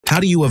How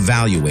do you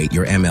evaluate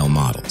your ML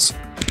models?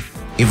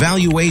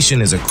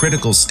 Evaluation is a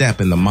critical step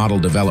in the model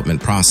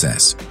development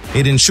process.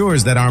 It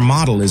ensures that our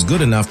model is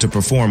good enough to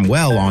perform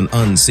well on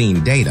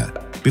unseen data.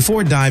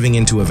 Before diving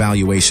into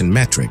evaluation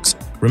metrics,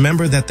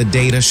 remember that the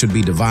data should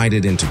be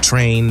divided into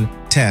train,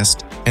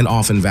 test, and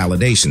often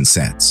validation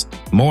sets.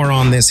 More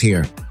on this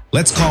here.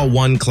 Let's call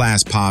one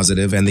class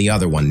positive and the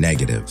other one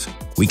negative.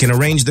 We can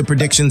arrange the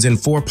predictions in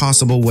 4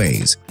 possible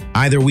ways.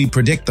 Either we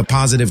predict the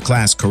positive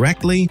class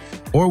correctly,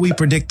 or we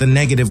predict the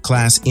negative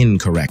class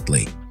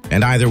incorrectly.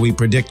 And either we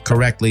predict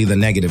correctly the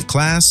negative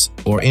class,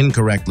 or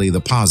incorrectly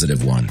the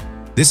positive one.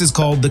 This is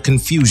called the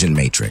confusion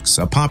matrix,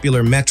 a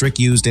popular metric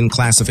used in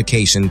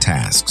classification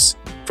tasks.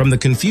 From the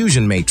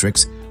confusion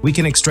matrix, we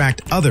can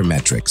extract other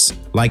metrics,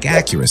 like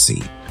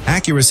accuracy.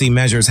 Accuracy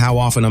measures how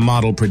often a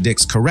model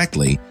predicts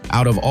correctly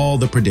out of all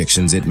the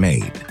predictions it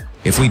made.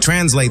 If we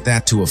translate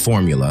that to a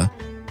formula,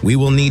 we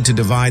will need to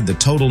divide the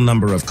total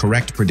number of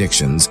correct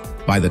predictions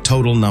by the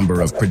total number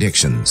of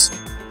predictions.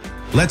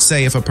 Let's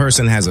say if a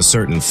person has a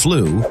certain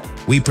flu,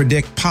 we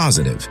predict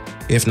positive,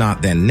 if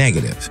not then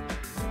negative.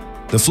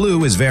 The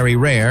flu is very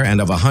rare,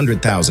 and of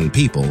 100,000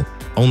 people,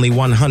 only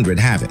 100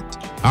 have it.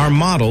 Our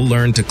model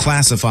learned to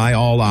classify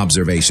all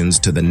observations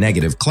to the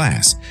negative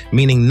class,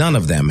 meaning none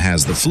of them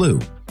has the flu.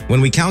 When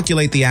we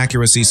calculate the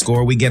accuracy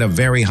score, we get a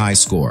very high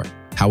score.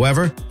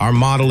 However, our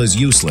model is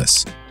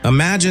useless.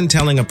 Imagine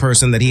telling a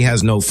person that he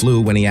has no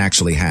flu when he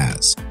actually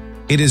has.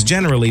 It is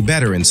generally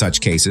better in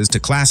such cases to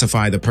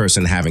classify the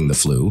person having the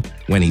flu,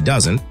 when he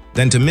doesn't,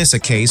 than to miss a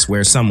case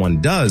where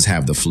someone does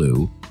have the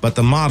flu, but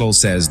the model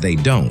says they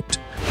don't.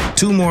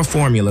 2 more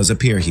formulas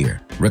appear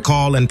here,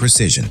 recall and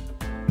precision.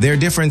 Their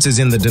difference is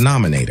in the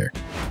denominator.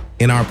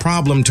 In our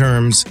problem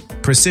terms,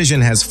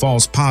 precision has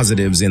false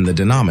positives in the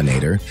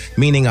denominator,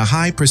 meaning a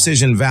high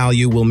precision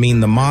value will mean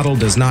the model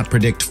does not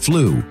predict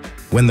flu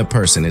when the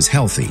person is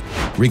healthy.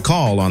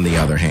 Recall, on the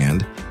other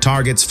hand,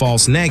 targets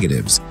false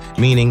negatives,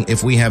 meaning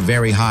if we have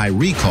very high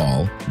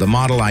recall, the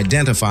model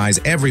identifies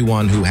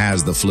everyone who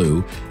has the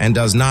flu and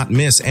does not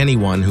miss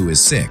anyone who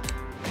is sick.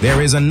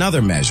 There is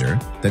another measure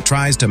that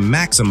tries to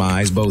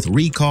maximize both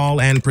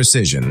recall and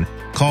precision,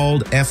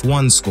 called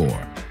F1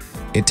 score.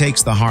 It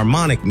takes the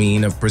harmonic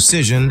mean of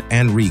precision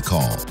and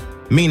recall,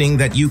 meaning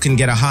that you can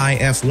get a high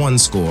F1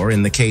 score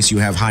in the case you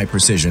have high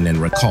precision and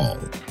recall.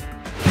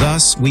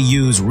 Thus, we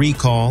use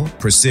recall,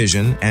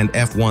 precision, and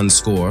F1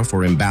 score for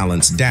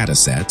imbalanced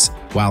datasets,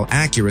 while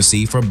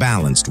accuracy for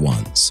balanced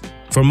ones.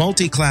 For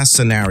multi-class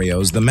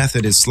scenarios, the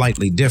method is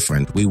slightly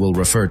different. We will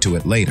refer to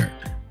it later.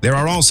 There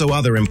are also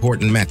other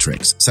important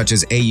metrics, such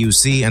as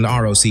AUC and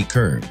ROC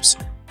curves.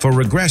 For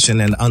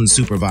regression and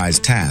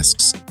unsupervised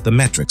tasks, the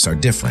metrics are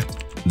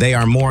different. They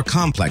are more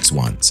complex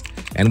ones,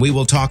 and we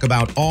will talk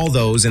about all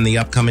those in the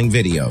upcoming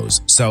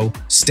videos, so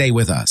stay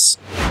with us.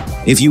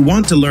 If you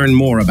want to learn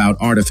more about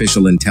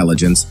artificial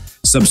intelligence,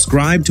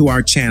 subscribe to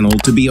our channel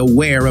to be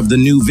aware of the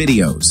new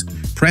videos.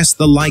 Press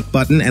the like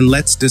button and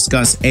let's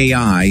discuss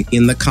AI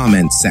in the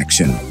comments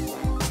section.